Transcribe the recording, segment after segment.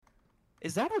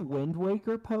Is that a Wind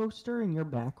Waker poster in your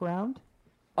background?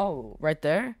 Oh, right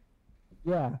there?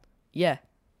 Yeah, Yeah,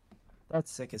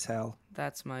 that's sick as hell.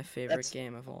 that's my favorite That's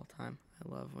game of all time.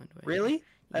 I love Wind Waker. really?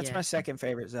 That's Yeah, my second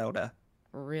favorite Zelda.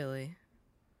 really?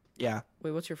 Yeah.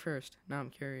 Wait, what's your first? Now I'm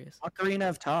curious. Ocarina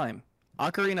of Time.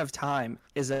 Ocarina of Time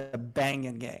is a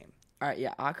banging game. Alright,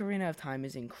 yeah, Ocarina of Time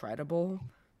is incredible,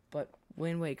 but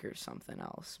Wind Waker's something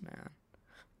else, man.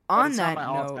 But On it's not that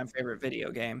my note, all-time favorite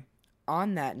video game.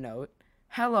 on that note,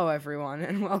 hello everyone,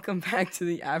 and welcome back to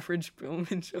the Average Film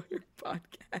Enjoyer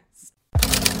podcast.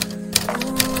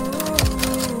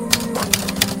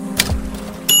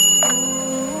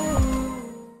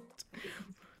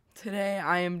 Today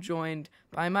I am joined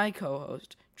by my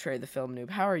co-host, Trey the Film Noob.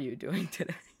 How are you doing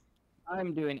today?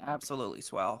 I'm doing absolutely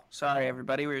swell. Sorry,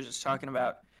 everybody. We were just talking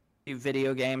about the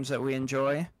video games that we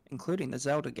enjoy, including the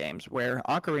Zelda games, where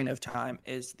Ocarina of Time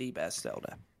is the best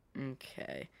Zelda.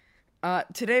 Okay.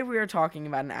 Today we are talking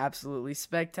about an absolutely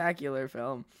spectacular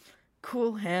film,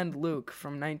 Cool Hand Luke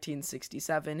from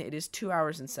 1967. It is 2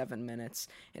 hours and 7 minutes.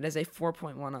 It has a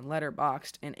 4.1 on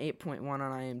Letterboxd, an 8.1 on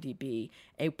IMDb,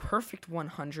 a perfect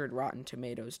 100 Rotten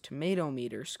Tomatoes tomato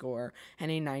meter score,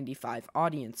 and a 95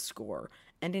 audience score.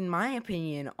 And in my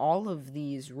opinion, all of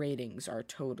these ratings are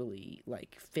totally,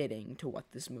 fitting to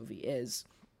what this movie is.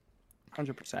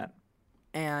 100%.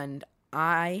 And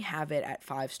I have it at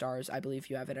 5 stars. I believe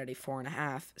you have it at a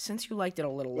 4.5. Since you liked it a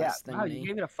little less than Wow, me. you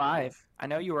gave it a 5. I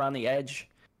know you were on the edge,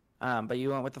 but you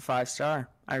went with the 5-star.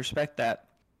 I respect that.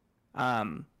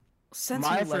 Since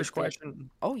My you first liked it-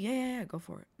 question. Oh, yeah, go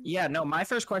for it. Yeah, no, my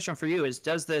first question for you is: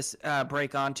 does this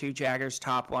break onto Jagger's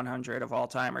top 100 of all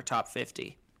time or top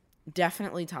 50?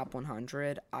 Definitely top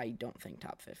 100. I don't think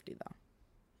top 50, though.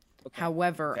 Okay.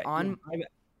 However, Okay.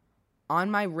 on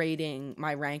my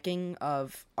ranking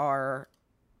of our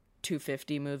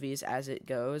 250 movies as it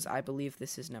goes, I believe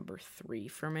this is number 3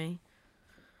 for me.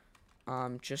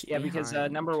 Just because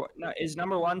behind. is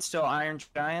number 1 still Iron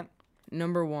Giant?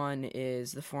 Number 1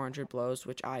 is The 400 Blows,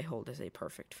 which I hold as a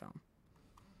perfect film.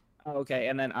 Oh, okay,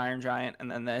 and then Iron Giant,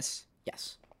 and then this.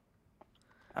 Yes.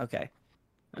 Okay.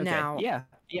 Now, yeah.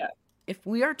 if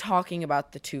we are talking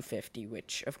about the 250,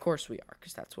 which of course we are,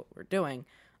 because that's what we're doing,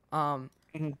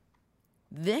 Mhm.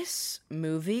 this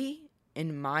movie,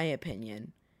 in my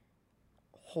opinion,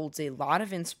 holds a lot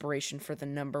of inspiration for the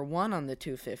number 1 on the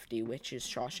 250, which is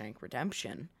Shawshank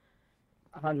Redemption.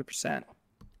 100%.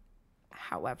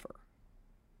 However,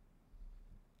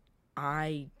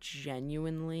 I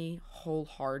genuinely,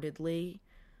 wholeheartedly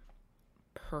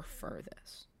prefer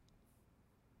this.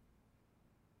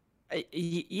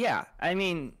 Yeah, I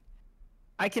mean,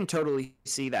 I can totally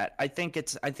see that. I think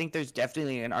there's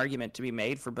definitely an argument to be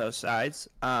made for both sides.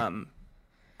 I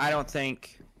don't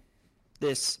think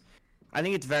this. I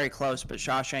think it's very close, but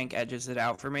Shawshank edges it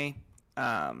out for me.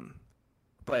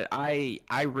 But I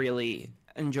really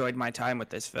enjoyed my time with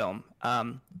this film.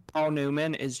 Paul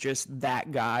Newman is just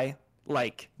that guy.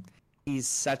 Like, he's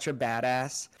such a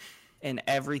badass in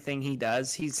everything he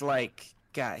does. He's like,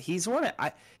 God, he's one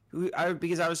of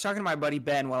because I was talking to my buddy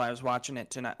Ben while I was watching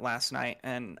it last night,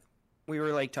 and we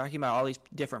were like talking about all these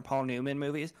different Paul Newman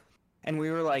movies, and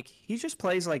we were like, he just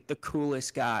plays like the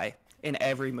coolest guy in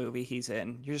every movie he's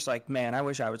in. You're just like, man, I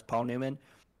wish I was Paul Newman.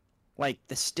 Like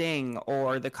The Sting,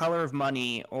 or The Color of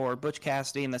Money, or Butch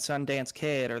Cassidy and the Sundance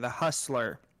Kid, or The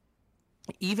Hustler.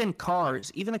 Even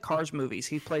Cars, even the Cars movies,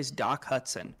 he plays Doc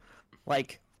Hudson.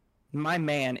 Like, my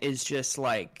man is just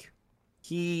like,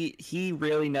 he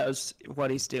really knows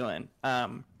what he's doing.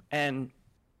 And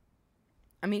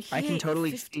I mean, I can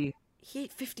totally see. He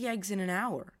ate 50 eggs in an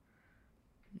hour.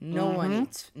 No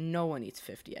one eats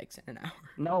 50 eggs in an hour.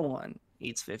 No one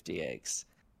eats 50 eggs.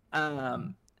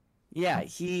 Yeah,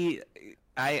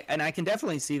 I can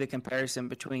definitely see the comparison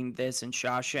between this and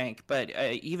Shawshank, but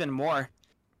even more,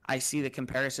 I see the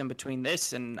comparison between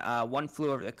this and One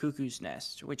Flew Over the Cuckoo's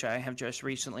Nest, which I have just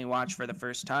recently watched for the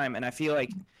first time, and I feel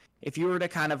like if you were to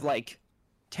kind of like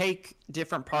take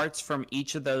different parts from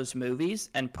each of those movies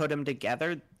and put them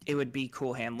together, it would be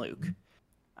Cool Hand Luke.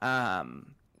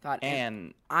 God,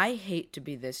 and I hate to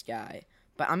be this guy,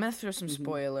 but I'm going to throw some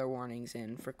spoiler warnings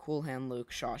in for Cool Hand Luke,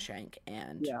 Shawshank,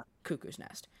 and Cuckoo's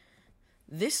Nest.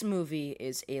 This movie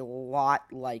is a lot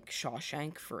like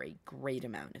Shawshank for a great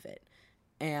amount of it.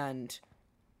 And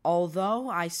although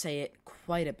I say it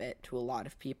quite a bit to a lot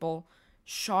of people,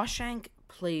 Shawshank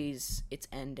plays its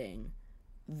ending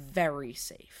very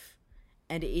safe.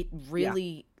 And it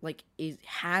really, it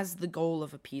has the goal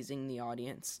of appeasing the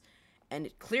audience. And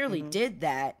it clearly did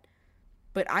that,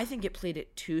 but I think it played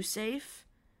it too safe.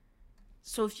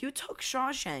 So if you took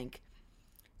Shawshank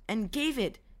and gave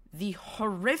it the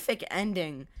horrific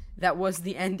ending that was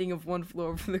the ending of One Flew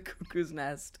Over the Cuckoo's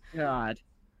Nest. God.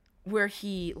 Where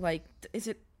he, like,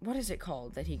 what is it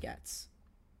called that he gets?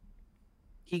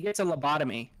 He gets a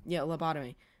lobotomy. Yeah,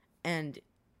 lobotomy. And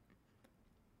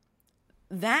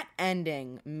that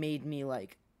ending made me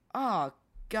like, oh,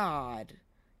 God.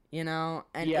 You know?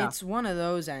 And it's one of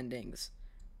those endings.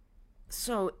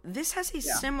 So this has a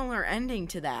similar ending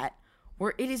to that,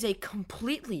 where it is a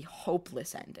completely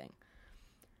hopeless ending.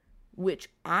 Which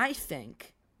I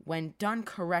think, when done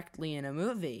correctly in a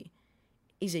movie,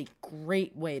 is a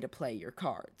great way to play your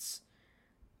cards.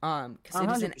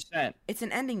 Because it's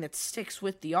an ending that sticks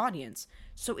with the audience.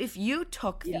 So if you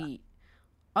took the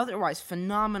otherwise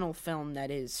phenomenal film that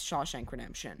is Shawshank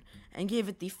Redemption and gave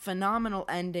it the phenomenal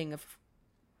ending of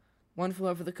One Flew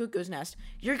Over the Cuckoo's Nest,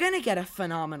 you're going to get a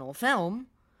phenomenal film.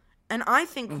 And I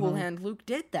think Cool Hand Luke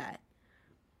did that.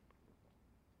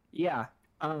 Yeah.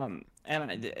 And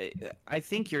I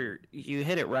think you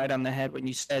hit it right on the head when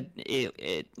you said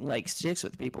it like sticks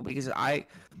with people, because I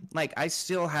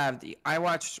still have I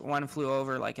watched One Flew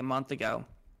Over like a month ago,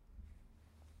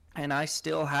 and I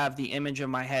still have the image in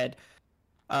my head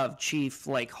of Chief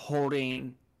like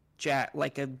holding Jack,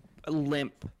 like a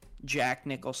limp Jack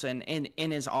Nicholson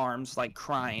in his arms, like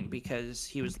crying because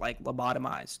he was like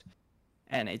lobotomized,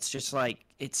 and it's just like,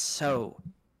 it's so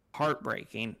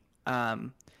heartbreaking.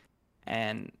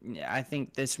 And I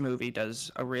think this movie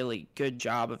does a really good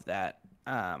job of that.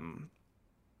 And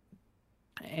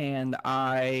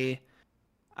I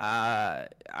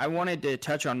wanted to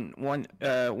touch on one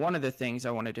of the things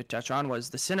I wanted to touch on was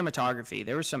the cinematography.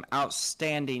 There were some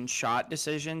outstanding shot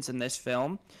decisions in this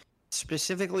film,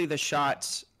 specifically the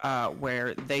shots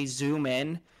where they zoom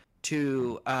in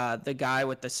to the guy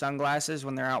with the sunglasses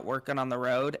when they're out working on the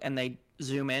road, and they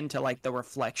zoom into like the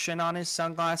reflection on his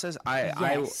sunglasses.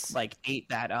 I like ate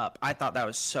that up. I thought that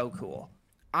was so cool.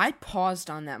 I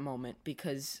paused on that moment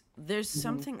because there's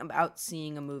something about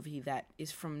seeing a movie that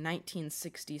is from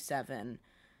 1967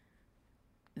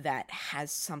 that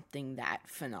has something that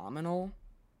phenomenal.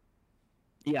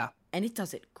 Yeah. And it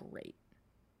does it great.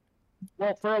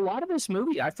 Well, for a lot of this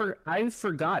movie, I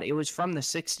forgot it was from the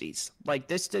 60s. Like,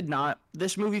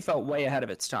 this movie felt way ahead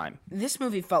of its time. This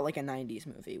movie felt like a 90s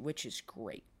movie, which is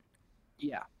great.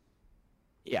 Yeah.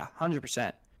 Yeah,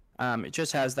 100%. It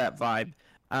just has that vibe.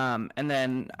 And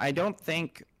then I don't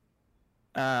think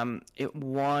it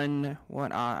won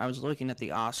I was looking at the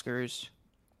Oscars.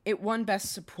 It won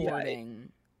Best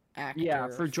Supporting Actor. Yeah,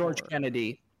 for George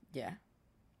Kennedy. Yeah.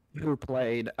 Who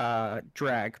played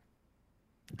Drag.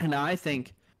 And I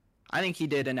think he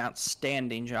did an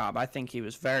outstanding job. I think he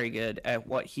was very good at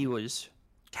what he was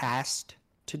tasked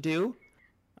to do.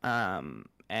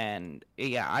 And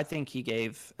yeah, I think he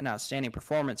gave an outstanding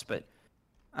performance. But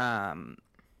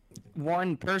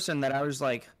one person that I was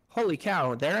like, holy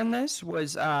cow, they're in this,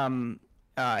 was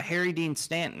Harry Dean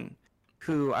Stanton,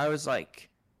 who I was like,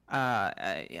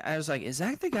 is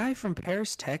that the guy from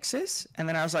Paris, Texas? And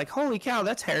then I was like, holy cow,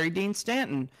 that's Harry Dean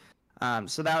Stanton.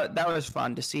 So that was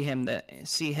fun to see him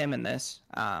in this.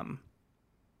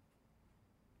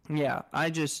 Yeah,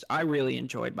 I really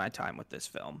enjoyed my time with this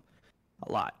film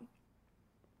a lot.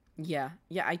 Yeah,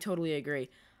 I totally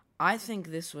agree. I think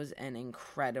this was an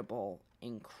incredible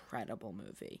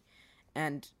movie.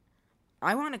 And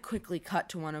I want to quickly cut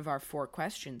to one of our 4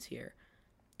 questions here,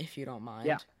 if you don't mind.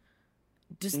 Yeah.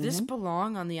 Does this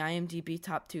belong on the IMDb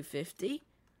Top 250?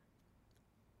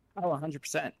 Oh,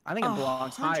 100%. I think it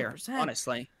belongs 100%. Higher,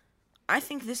 honestly. I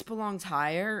think this belongs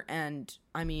higher, and,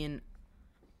 I mean,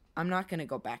 I'm not going to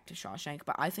go back to Shawshank,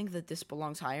 but I think that this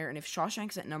belongs higher, and if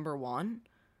Shawshank's at number 1,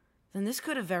 then this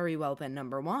could have very well been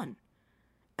number 1.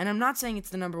 And I'm not saying it's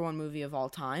the number 1 movie of all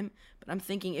time, but I'm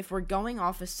thinking if we're going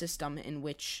off a system in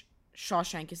which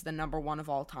Shawshank is the number 1 of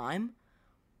all time,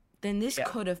 then this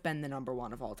could have been the number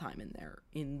 1 of all time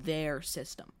in their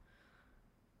system.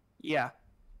 Yeah.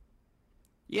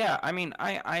 Yeah, I mean,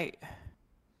 I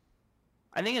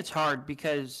think it's hard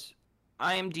because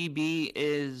IMDb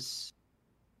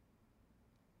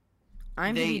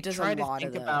does a lot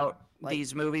of about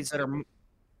these movies that are.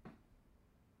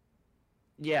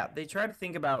 Yeah, they try to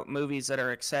think about movies that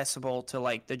are accessible to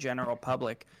like the general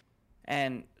public,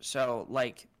 and so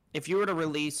like if you were to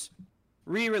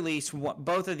re-release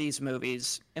both of these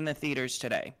movies in the theaters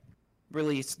today,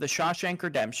 release The Shawshank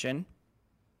Redemption,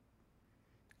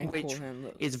 which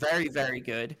is very, very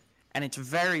good, and it's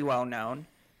very well known,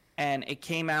 and it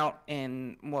came out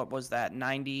in, what was that,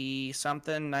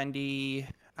 90-something, 90,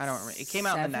 I don't remember, it came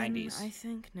out in the 90s. I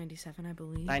think, 97, I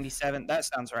believe. 97, that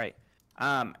sounds right.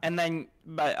 And then,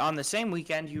 but on the same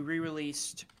weekend, you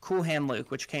re-released Cool Hand Luke,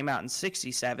 which came out in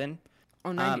 67,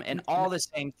 in all the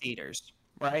same theaters,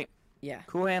 right? Yeah.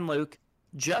 Cool Hand Luke,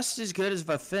 just as good as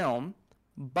a film,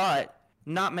 but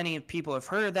not many people have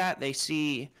heard of that. They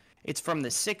see it's from the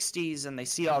 60s and they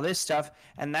see all this stuff,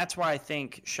 and that's why I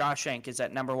think Shawshank is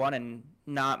at number one and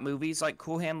not movies like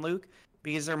Cool Hand Luke,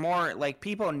 because they're more, like,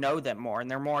 people know them more and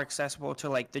they're more accessible to,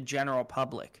 like, the general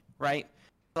public, right?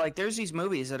 Like, there's these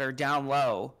movies that are down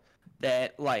low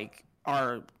that, like,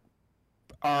 are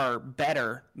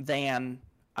better than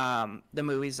the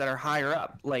movies that are higher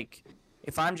up. Like,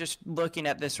 if I'm just looking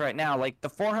at this right now, like, the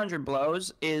 400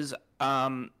 Blows is,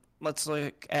 let's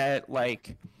look at,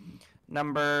 like,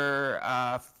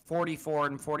 number 44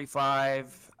 and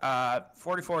 45.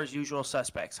 44 is Usual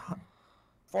Suspects.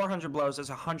 400 Blows is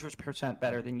 100%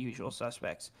 better than Usual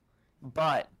Suspects.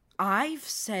 But I've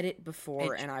said it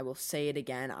before, and I will say it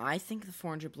again. I think The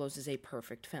 400 Blows is a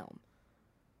perfect film.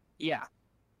 Yeah.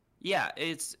 Yeah,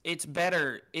 it's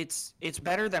better. It's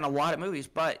better than a lot of movies,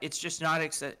 but it's just not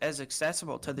as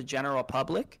accessible to the general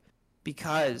public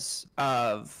because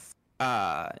of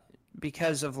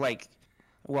like,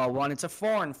 well, one, it's a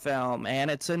foreign film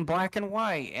and it's in black and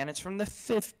white and it's from the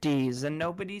 50s and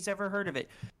nobody's ever heard of it.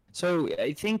 So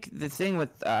I think the thing with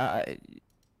IMDb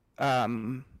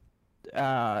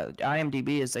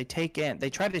is they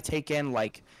try to take in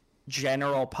like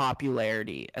general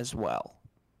popularity as well.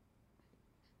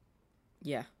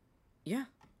 Yeah,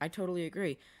 I totally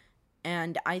agree.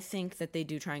 And I think that they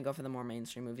do try and go for the more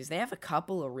mainstream movies. They have a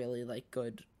couple of really, like,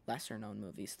 good, lesser-known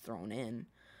movies thrown in.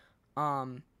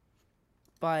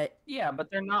 But... Yeah, but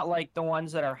they're not, like, the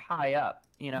ones that are high up,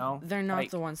 you know? They're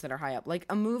not the ones that are high up. Like,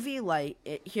 a movie like...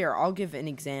 Here, I'll give an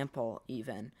example,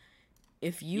 even.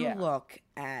 If you look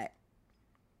at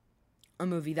a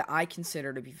movie that I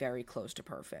consider to be very close to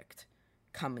perfect,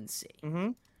 Come and See. Mm-hmm.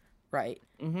 Right?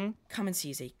 Mm-hmm. Come and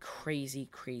See is a crazy,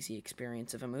 crazy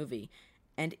experience of a movie.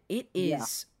 And it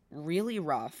is really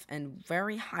rough and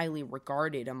very highly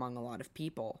regarded among a lot of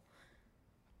people.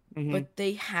 Mm-hmm. But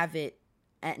they have it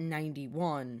at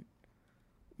 91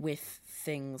 with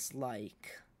things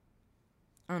like...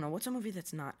 I don't know, what's a movie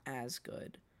that's not as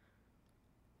good?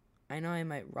 I know I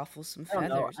might ruffle some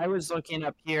feathers. I was looking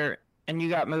up here, and you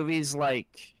got movies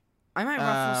like... I might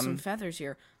ruffle some feathers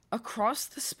here. Across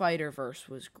the Spider-Verse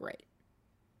was great.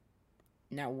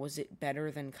 Now, was it better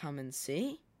than Come and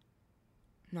See?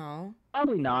 No.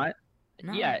 Probably not.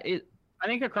 No. Yeah, I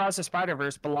think Across the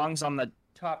Spider-Verse belongs on the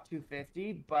top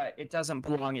 250, but it doesn't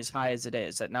belong as high as it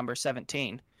is at number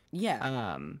 17.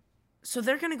 Yeah. So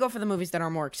they're going to go for the movies that are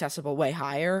more accessible way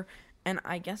higher, and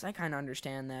I guess I kind of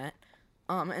understand that.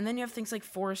 And then you have things like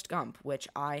Forrest Gump, which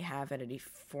I have at a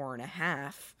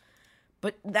 4.5.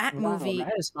 But that movie...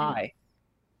 that is high.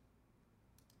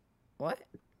 What?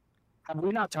 Have we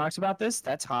not talked about this?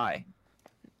 That's high.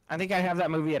 I think I have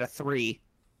that movie at a 3.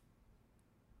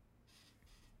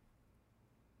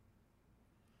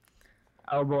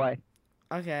 Oh boy.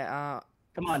 Okay,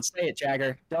 come on, say it,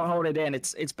 Jagger. Don't hold it in.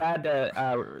 It's bad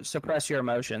to suppress your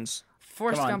emotions.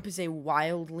 Forrest Gump is a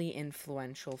wildly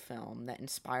influential film that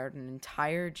inspired an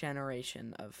entire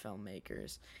generation of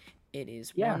filmmakers. It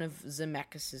is one of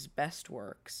Zemeckis' best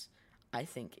works. I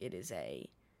think it is a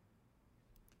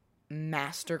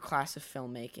masterclass of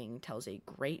filmmaking, tells a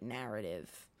great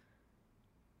narrative,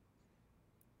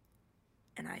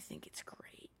 and I think it's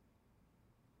great.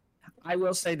 I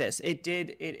will say this. It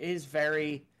is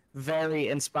very, very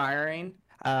inspiring.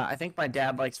 I think my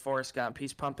dad likes Forrest Gump.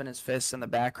 He's pumping his fists in the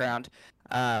background.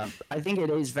 I think it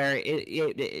is very...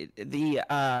 the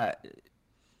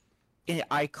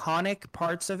iconic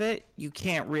parts of it, you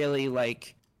can't really,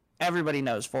 like... Everybody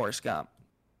knows Forrest Gump.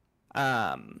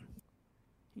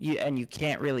 You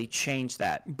can't really change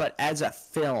that. But as a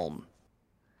film,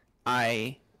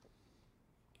 I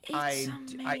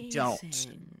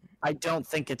don't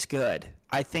think it's good.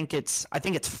 I think it's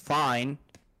fine.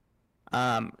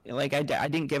 Like I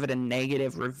didn't give it a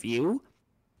negative review,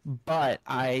 but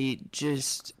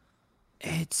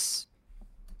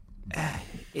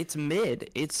it's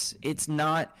mid. It's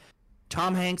not.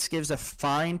 Tom Hanks gives a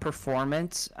fine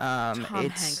performance. Tom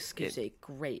Hanks gives a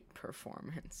great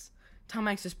performance. Tom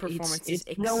Hanks' performance is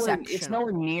exceptional. It's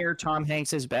nowhere near Tom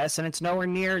Hanks' best, and it's nowhere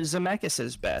near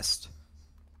Zemeckis' best.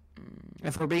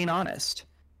 If we're being honest.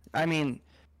 I mean,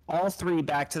 all 3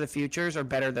 Back to the Futures are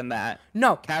better than that.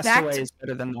 No, Castaway is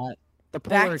better than that. The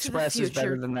Polar Express is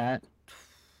better than that.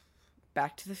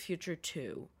 Back to the Future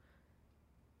 2.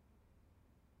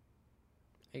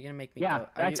 Are you going to make me go?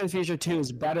 Back to the Future 2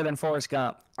 is better than Forrest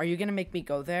Gump. Are you going to make me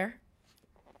go there?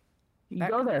 You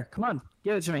go there. Come on.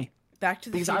 Give it to me. Back to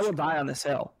the Future. Because I will die on this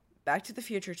hill. Back to the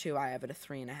Future 2, I have it a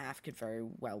 3.5. Could very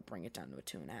well bring it down to a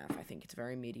 2.5. I think it's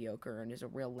very mediocre and is a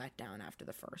real letdown after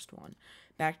the first one.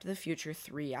 Back to the Future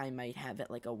 3, I might have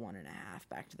it like a 1.5.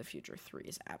 Back to the Future 3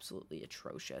 is absolutely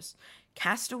atrocious.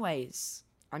 Castaways,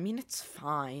 I mean, it's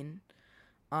fine.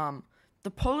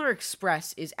 The Polar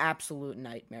Express is absolute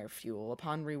nightmare fuel.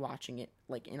 Upon rewatching it,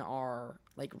 like, in our,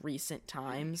 like, recent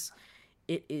times,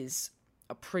 it is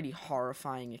a pretty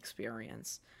horrifying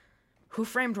experience. Who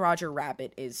Framed Roger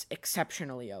Rabbit is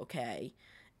exceptionally okay,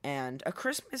 and A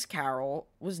Christmas Carol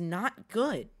was not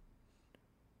good.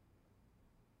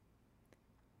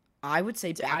 I would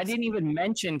say I didn't even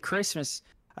mention A Christmas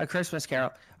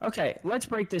Carol. Okay, let's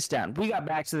break this down. We got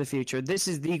Back to the Future. This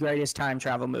is the greatest time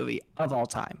travel movie of all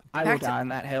time. I will die on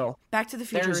that hill. Back to the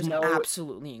Future is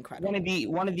absolutely incredible.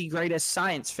 One of the greatest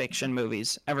science fiction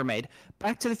movies ever made.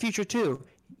 Back to the Future 2.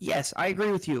 Yes, I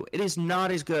agree with you. It is not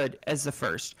as good as the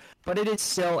first, but it is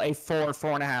still a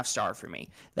 4.5 star for me.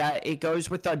 That it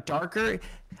goes with a darker.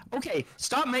 Okay,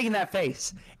 stop making that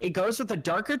face. It goes with a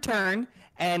darker turn,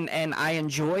 and I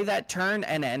enjoy that turn,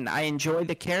 and I enjoy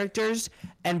the characters.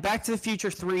 And Back to the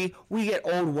Future 3, we get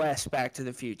Old West Back to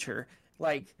the Future.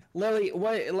 Like Lily,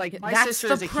 what? Like my sister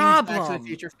is a huge Back to the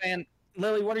Future fan.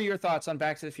 Lily, what are your thoughts on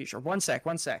Back to the Future? One sec.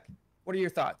 What are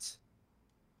your thoughts?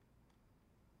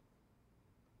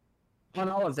 On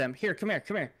all of them. Here, come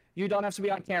here. You don't have to be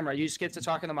on camera. You just get to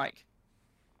talk in the mic.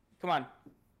 Come on.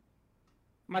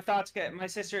 My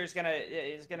sister is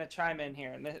gonna chime in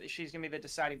here, and she's gonna be the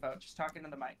deciding vote. Just talking to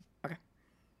the mic. Okay.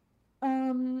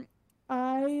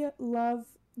 I love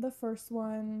the first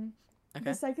one. Okay.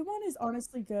 The second one is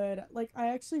honestly good. Like, I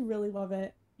actually really love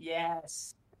it.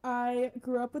 Yes. I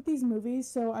grew up with these movies,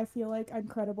 so I feel like I'm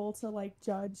credible to, like,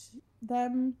 judge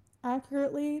them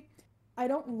accurately. I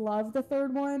don't love the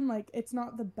third one. Like, it's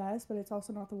not the best, but it's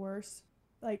also not the worst.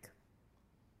 Like,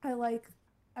 I like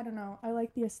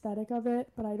the aesthetic of it,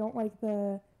 but I don't like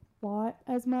the plot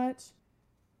as much.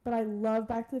 But I love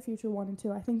Back to the Future 1 and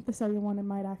 2. I think the second one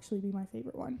might actually be my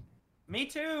favorite one. Me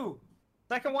too.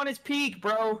 Second one is peak,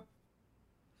 bro.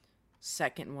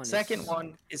 Second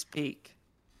one is peak.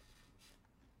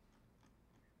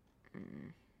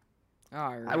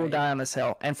 All right. I will die on this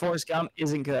hill. And Forrest Gump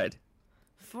isn't good.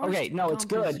 It's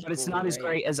good, but it's not as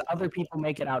great as other people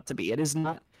make it out to be. It is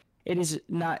not.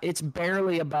 It's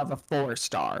barely above a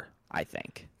 4-star, I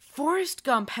think. Forrest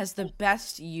Gump has the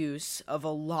best use of a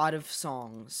lot of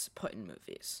songs put in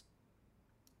movies.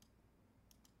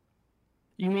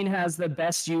 You mean has the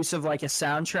best use of, like, a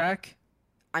soundtrack?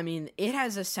 I mean, it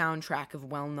has a soundtrack of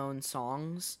well-known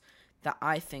songs that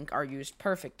I think are used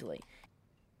perfectly.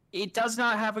 It does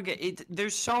not have a good...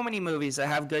 There's so many movies that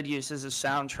have good uses of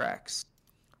soundtracks.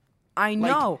 I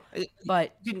know,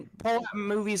 but... You can pull out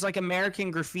movies like American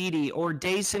Graffiti or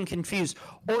Dazed and Confused,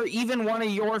 or even one of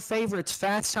your favorites,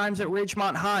 Fast Times at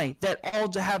Ridgemont High, that all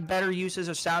have better uses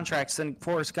of soundtracks than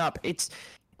Forrest Gump.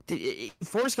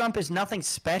 Forrest Gump is nothing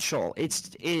special.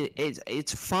 It's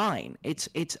fine.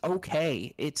 It's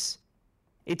okay. It's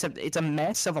a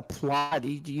mess of a plot.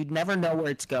 You'd never know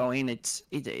where it's going.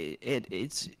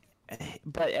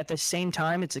 But at the same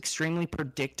time, it's extremely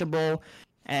predictable.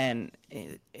 And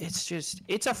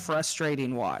it's a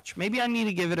frustrating watch. Maybe I need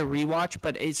to give it a rewatch,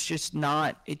 but it's just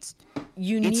not. It's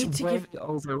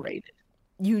overrated.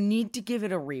 You need to give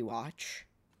it a rewatch.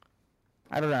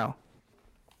 I don't know.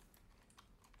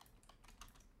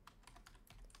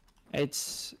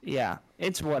 It's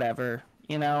whatever,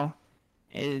 you know.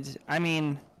 I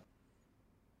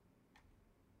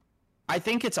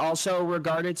think it's also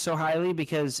regarded so highly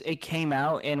because it came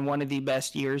out in one of the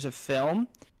best years of film.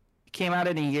 Came out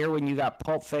in a year when you got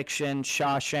Pulp Fiction,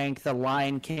 Shawshank, The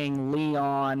Lion King,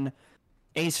 Leon,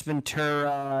 Ace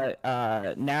Ventura,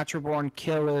 Natural Born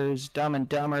Killers, Dumb and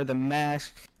Dumber, The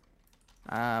Mask.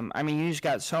 You just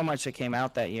got so much that came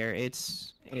out that year.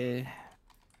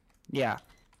 Yeah.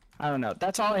 I don't know.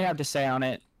 That's all I have to say on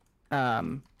it,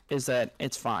 is that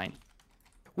it's fine.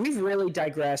 We've really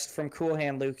digressed from Cool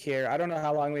Hand Luke here. I don't know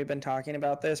how long we've been talking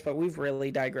about this, but we've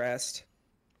really digressed.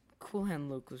 Cool Hand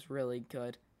Luke was really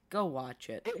good. Go watch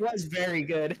it. It was very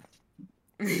good.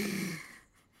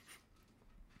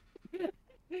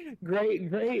 Great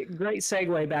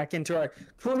segue back into our...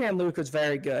 Cool Hand Luke was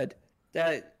very good.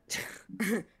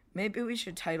 Maybe we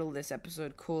should title this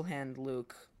episode Cool Hand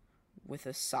Luke with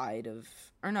a side of...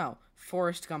 Or no,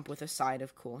 Forrest Gump with a side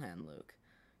of Cool Hand Luke.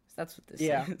 That's what this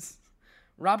is.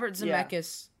 Robert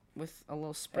Zemeckis with a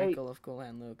little sprinkle of Cool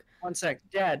Hand Luke. One sec.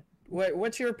 Dad,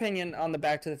 what's your opinion on the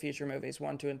Back to the Future movies,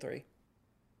 1, 2, and 3?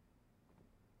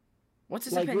 What's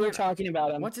his opinion? We were talking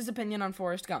about him. What's his opinion on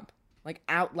Forrest Gump? Like,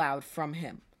 out loud from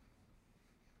him.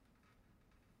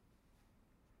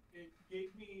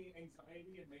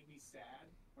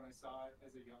 I saw it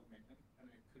as a young man, and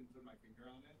I couldn't put my finger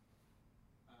on it.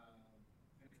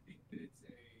 And I think that it's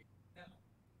a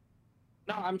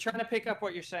no. No, I'm trying to pick up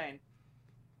what you're saying.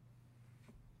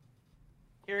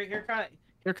 Here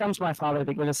comes my father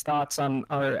to give his thoughts on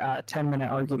our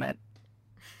 10-minute argument.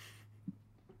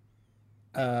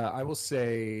 I will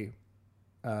say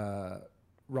Robert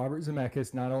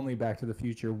Zemeckis, not only Back to the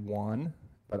Future 1,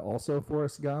 but also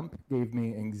Forrest Gump, gave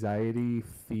me anxiety,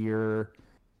 fear,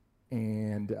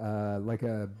 and like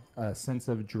a sense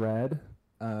of dread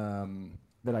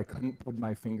that I couldn't put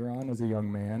my finger on as a young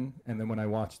man. And then when I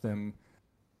watched them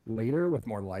later with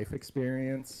more life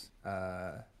experience,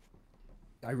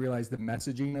 I realized the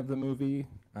messaging of the movie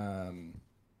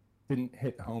didn't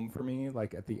hit home for me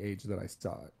like at the age that I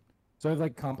saw it. So I have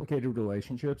like complicated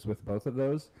relationships with both of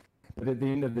those. But at the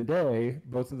end of the day,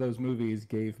 both of those movies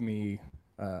gave me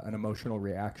an emotional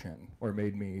reaction or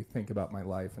made me think about my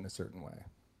life in a certain way.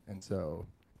 And so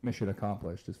mission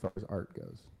accomplished as far as art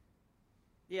goes.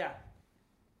 Yeah.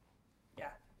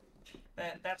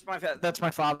 That's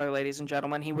my father, ladies and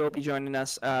gentlemen. He will be joining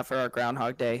us for our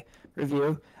Groundhog Day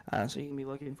review, so you can be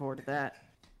looking forward to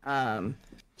that.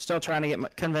 Still trying to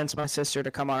convince my sister to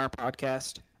come on our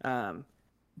podcast.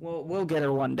 We'll get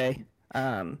her one day.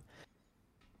 But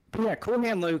yeah, Cool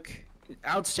Hand Luke,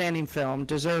 outstanding film,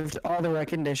 deserved all the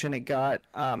recognition it got.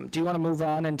 Do you want to move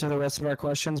on into the rest of our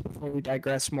questions before we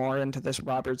digress more into this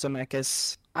Robert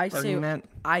Zemeckis argument?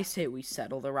 I say we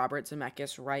settle the Robert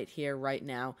Zemeckis right here, right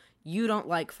now. You don't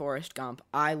like Forrest Gump.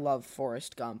 I love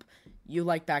Forrest Gump. You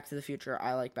like Back to the Future.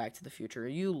 I like Back to the Future.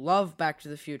 You love Back to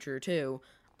the Future 2.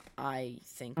 I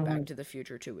think Back to the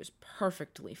Future 2 is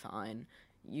perfectly fine.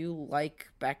 You like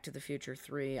Back to the Future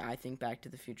 3. I think Back to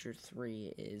the Future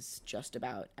 3 is just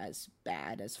about as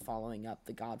bad as following up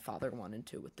The Godfather 1 and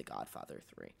 2 with The Godfather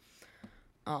 3.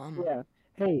 Yeah.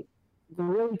 Hey,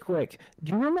 really quick,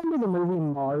 do you remember the movie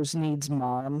Mars Needs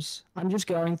Moms? I'm just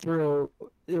going through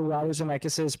Robert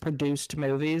Zemeckis' produced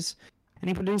movies, and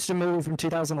he produced a movie from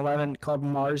 2011 called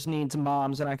Mars Needs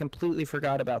Moms, and I completely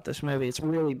forgot about this movie. It's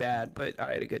really bad, but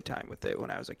I had a good time with it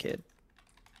when I was a kid.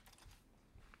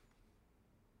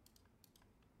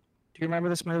 Do you remember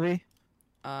this movie?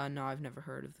 No, I've never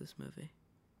heard of this movie.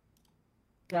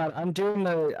 God, I'm doing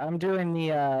the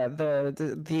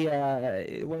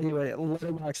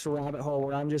letterbox rabbit hole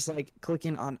where I'm just like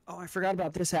clicking on, oh, I forgot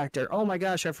about this actor. Oh my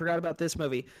gosh, I forgot about this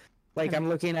movie. Like I'm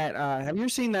looking at, have you ever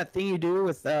seen That Thing You Do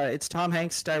with, it's Tom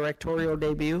Hanks' directorial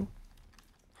debut?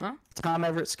 Huh? Tom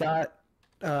Everett Scott,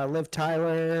 Liv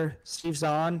Tyler, Steve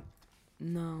Zahn.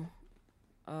 No.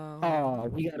 Oh,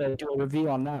 we gotta do a review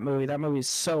on that movie. That movie's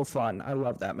so fun. I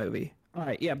love that movie. All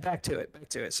right, yeah, back to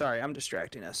it. Sorry, I'm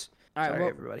distracting us. All right, Sorry,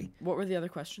 everybody. What were the other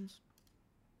questions?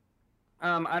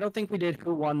 I don't think we did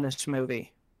who won this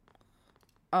movie.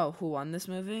 Oh, who won this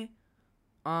movie?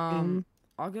 I'll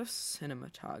go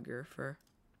cinematographer.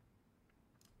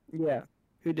 Yeah,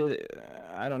 who did it?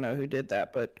 I don't know who did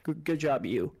that, but good job,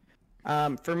 you.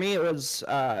 For me, it was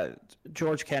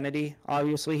George Kennedy.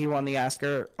 Obviously, he won the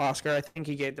Oscar. I think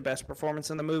he gave the best performance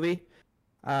in the movie.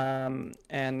 And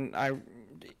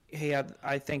he had,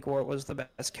 I think, what was the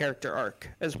best character arc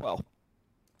as well.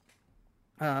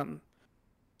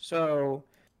 So,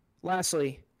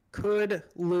 lastly, could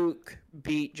Luke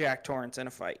beat Jack Torrance in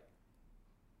a fight?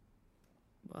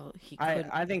 Well, he could.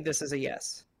 I think this is a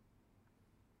yes.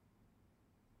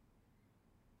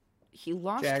 He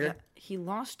lost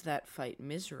that fight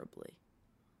miserably.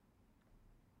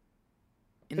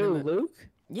 Luke?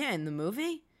 Yeah, in the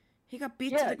movie, he got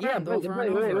beat to the ground over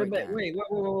and over again. Wait.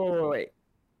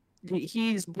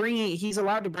 He's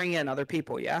allowed to bring in other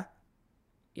people, yeah?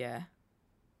 Yeah.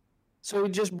 So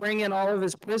he'd just bring in all of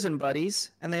his prison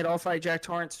buddies, and they'd all fight Jack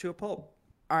Torrance to a pulp.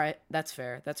 All right, that's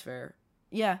fair.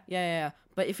 Yeah.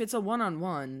 But if it's a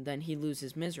one-on-one, then he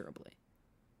loses miserably.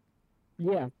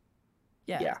 Yeah.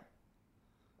 I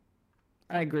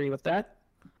agree with that.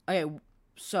 Okay,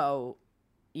 so,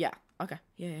 yeah. Okay,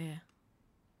 yeah.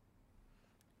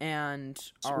 And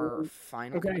our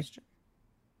final question.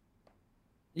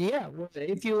 Yeah, well,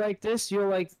 if you like this, you'll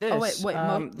like this. Oh, wait,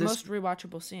 most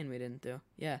rewatchable scene we didn't do.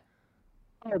 Yeah.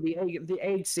 Oh, the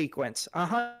egg sequence.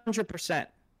 100%.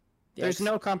 There's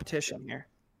no competition here.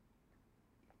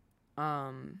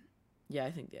 Yeah,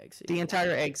 I think the egg sequence. The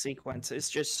entire egg sequence is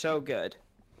just so good.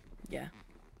 Yeah.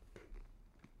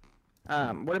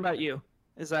 What about you?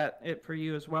 Is that it for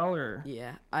you as well, or?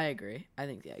 Yeah, I agree. I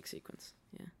think the egg sequence.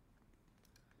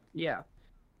 Yeah.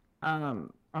 All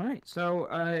right. So,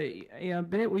 a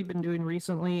bit we've been doing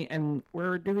recently, and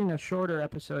we're doing a shorter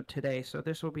episode today. So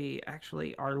this will be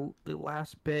actually the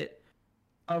last bit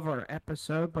of our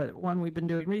episode, but one we've been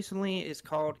doing recently is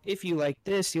called If You Like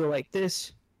This, You'll Like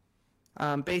This.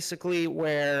 Basically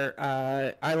where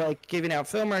I like giving out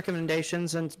film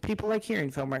recommendations and people like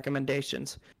hearing film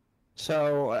recommendations.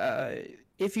 So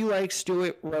if you like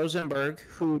Stuart Rosenberg,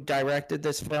 who directed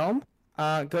this film,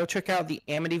 go check out the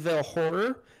Amityville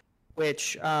Horror,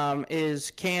 which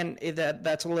that's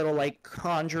a little like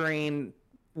Conjuring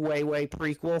way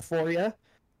prequel for you.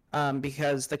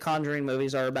 Because the Conjuring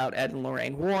movies are about Ed and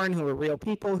Lorraine Warren, who are real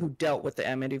people who dealt with the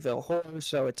Amityville Horror,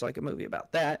 so it's like a movie about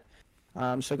that.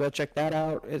 So go check that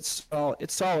out. It's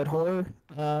solid horror.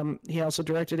 He also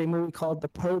directed a movie called The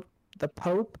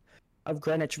Pope of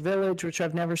Greenwich Village, which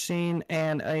I've never seen,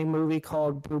 and a movie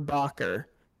called Brubaker,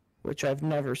 which I've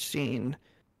never seen.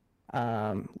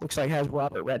 Looks like it has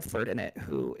Robert Redford in it,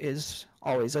 who is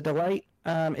always a delight.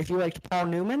 If you liked Paul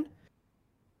Newman,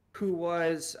 who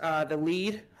was the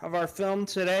lead of our film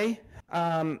today,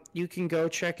 you can go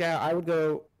check out. I would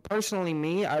go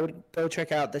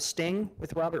check out The Sting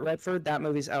with Robert Redford. That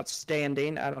movie's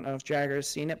outstanding. I don't know if Jagger has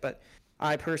seen it, but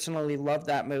I personally love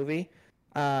that movie.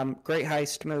 Great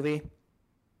heist movie.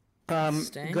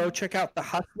 Go check out The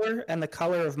Hustler and The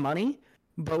Color of Money.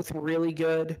 Both really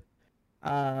good.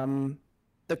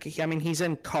 He's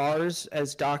in Cars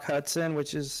as Doc Hudson,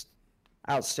 which is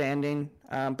outstanding.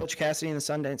 Butch Cassidy and the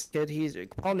Sundance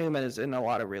Kid. Paul Newman is in a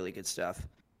lot of really good stuff.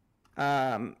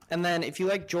 And then if you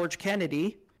like George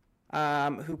Kennedy,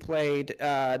 who played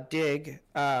Dig,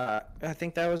 I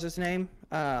think that was his name.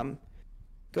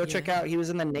 Go check out. He was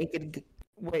in the Naked.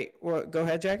 Wait, what? Go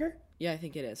ahead, Jagger. Yeah, I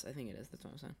think it is. That's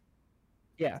what I'm saying.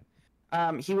 Yeah.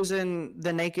 He was in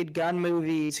the Naked Gun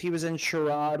movies. He was in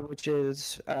Charade, which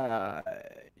is, I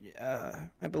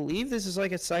believe this is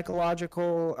like a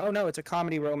psychological. Oh no, it's a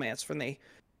comedy romance from the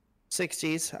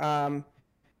 '60s.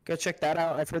 Go check that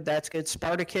out. I've heard that's good.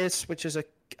 Spartacus, which is a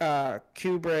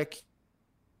Kubrick.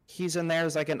 He's in there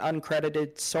as like an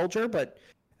uncredited soldier, but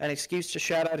an excuse to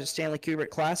shout out his Stanley Kubrick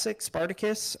classic,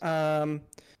 Spartacus.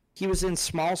 He was in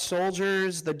Small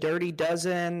Soldiers, The Dirty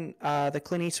Dozen, the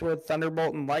Clint Eastwood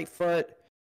Thunderbolt and Lightfoot.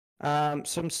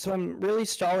 Some really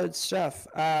solid stuff.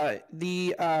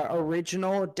 The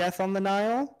original Death on the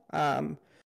Nile,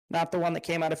 not the one that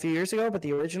came out a few years ago, but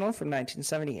the original from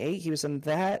 1978. He was in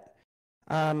that.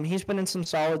 He's been in some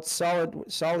solid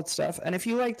stuff. And if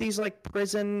you like these like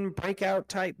prison breakout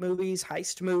type movies,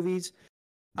 heist movies,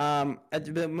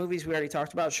 the movies we already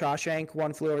talked about, Shawshank,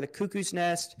 One Flew Over the Cuckoo's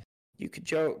Nest. You could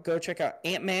go check out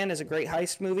Ant-Man is a great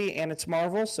heist movie, and it's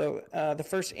Marvel. So the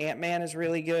first Ant-Man is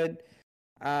really good.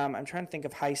 I'm trying to think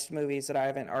of heist movies that I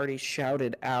haven't already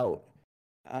shouted out.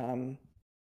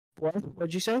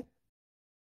 What'd you say?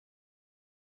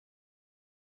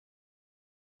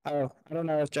 Oh, I don't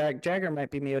know if Jagger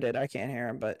might be muted. I can't hear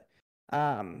him, but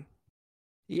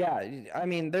yeah, I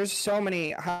mean, there's so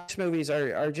many heist movies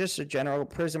are just a general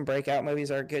prison breakout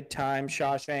movies are a good time.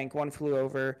 Shawshank, One Flew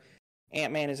Over.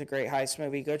 Ant-Man is a great heist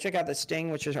movie. Go check out The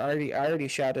Sting, which is I already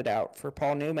shouted out for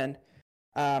Paul Newman.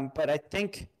 But I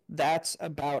think that's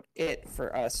about it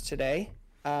for us today.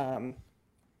 Oh,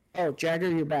 Jagger,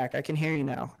 you're back. I can hear you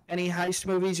now. Any heist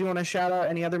movies you want to shout out?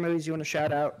 Any other movies you want to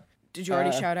shout out? Did you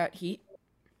already shout out Heat?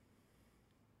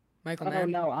 Michael Mann? Oh,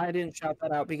 no, I didn't shout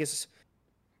that out because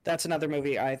that's another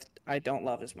movie I don't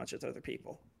love as much as other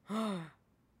people. Oh,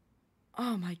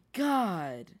 my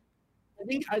God.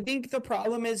 I think the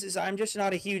problem is I'm just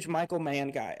not a huge Michael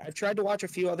Mann guy. I've tried to watch a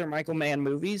few other Michael Mann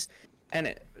movies,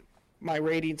 and my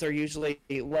ratings are usually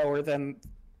lower than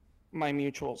my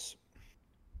mutuals.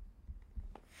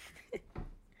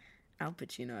 Al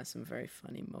Pacino has some very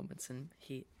funny moments in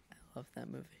Heat. I love that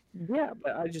movie. Yeah,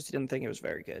 but I just didn't think it was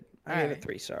very good. I gave it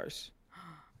 3 stars.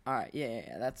 All right,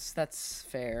 yeah, that's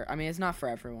fair. I mean, it's not for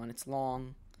everyone. It's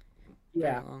long.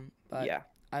 Yeah. Long, but yeah.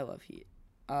 I love Heat.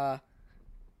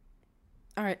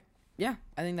 All right. Yeah,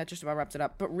 I think that just about wraps it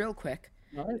up. But real quick,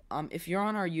 all right. If you're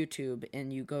on our YouTube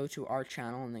and you go to our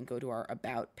channel and then go to our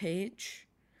About page,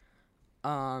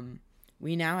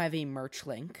 we now have a merch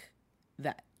link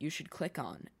that you should click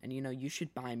on, and you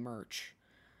should buy merch.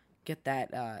 Get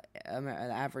that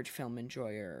average film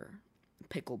enjoyer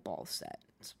pickleball set.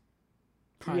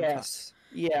 Yes.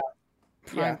 Yeah.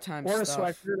 Prime time or stuff. Or a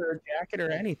sweatshirt or a jacket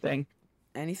or anything.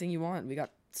 Anything you want. We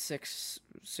got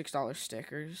 $6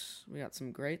 stickers. We got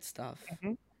some great stuff.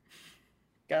 Mm-hmm.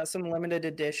 Got some limited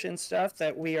edition stuff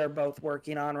that we are both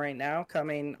working on right now,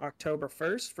 coming October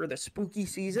 1st for the spooky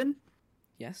season.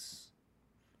 Yes.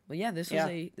 Well, yeah, this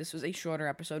was a shorter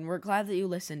episode, and we're glad that you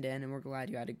listened in, and we're glad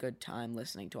you had a good time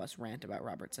listening to us rant about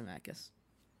Robert Zemeckis.